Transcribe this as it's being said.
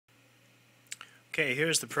Okay,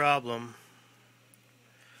 here's the problem.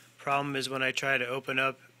 Problem is when I try to open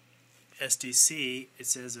up SDC, it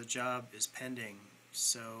says a job is pending.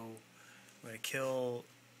 So I'm going to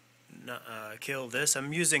kill this.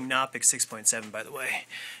 I'm using Knoppix 6.7, by the way,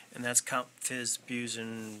 and that's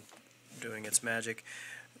CompFizBuzen doing its magic.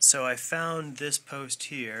 So I found this post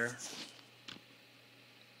here,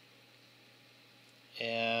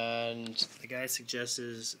 and the guy suggests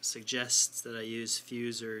that I use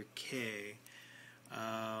Fuser K.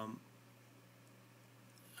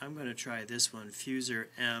 I'm going to try this one, Fuser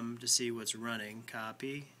M, to see what's running.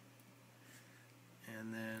 Copy,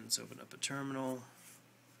 and then let's open up a terminal.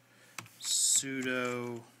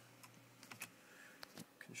 Sudo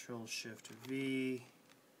Control-Shift-V,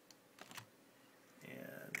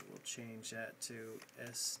 and we'll change that to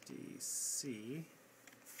SDC.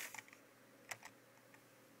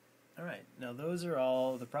 Alright, now those are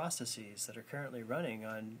all the processes that are currently running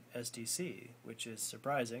on SDC, which is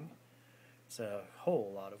surprising. It's a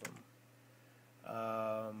whole lot of them.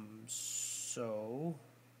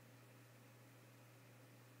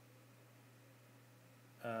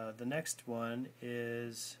 The next one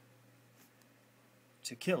is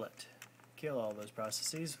to kill it. Kill all those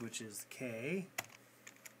processes, which is K.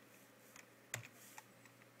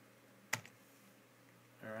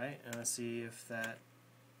 Alright, and let's see if that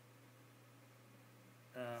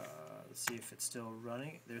let's see if it's still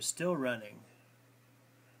running. They're still running.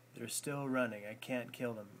 They're still running. I can't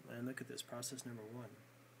kill them. And look at this, process number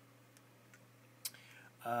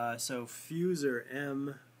 1. So Fuser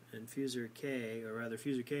M and Fuser K, or rather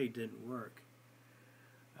Fuser K didn't work.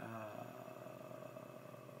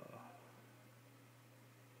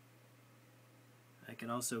 I can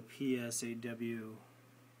also PSAW.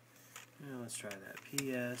 Let's try that.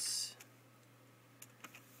 PSAUXW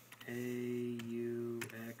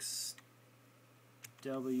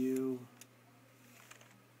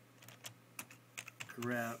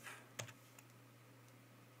grep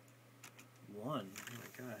 1. Oh my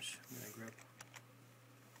gosh, I'm gonna grep.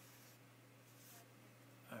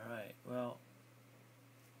 Alright, well,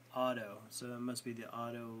 auto. So that must be the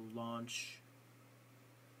auto launch.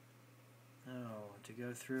 Oh, to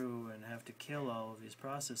go through and have to kill all of these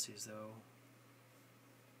processes though.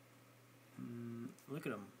 Look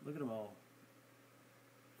at them. Look at them all.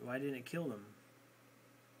 Why didn't it kill them?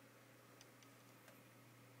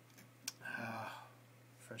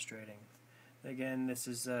 Frustrating. Again, this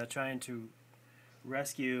is trying to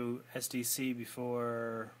rescue SDC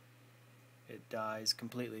before it dies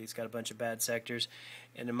completely. It's got a bunch of bad sectors,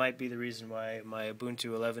 and it might be the reason why my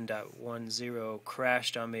Ubuntu 11.10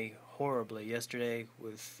 crashed on me horribly yesterday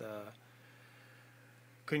with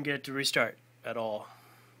couldn't get it to restart at all.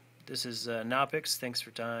 This is Knoppix. Thanks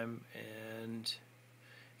for time, and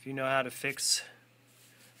if you know how to fix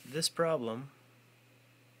this problem,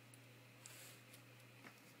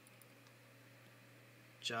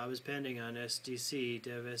 job is pending on SDC,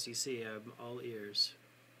 dev SDC. I'm all ears.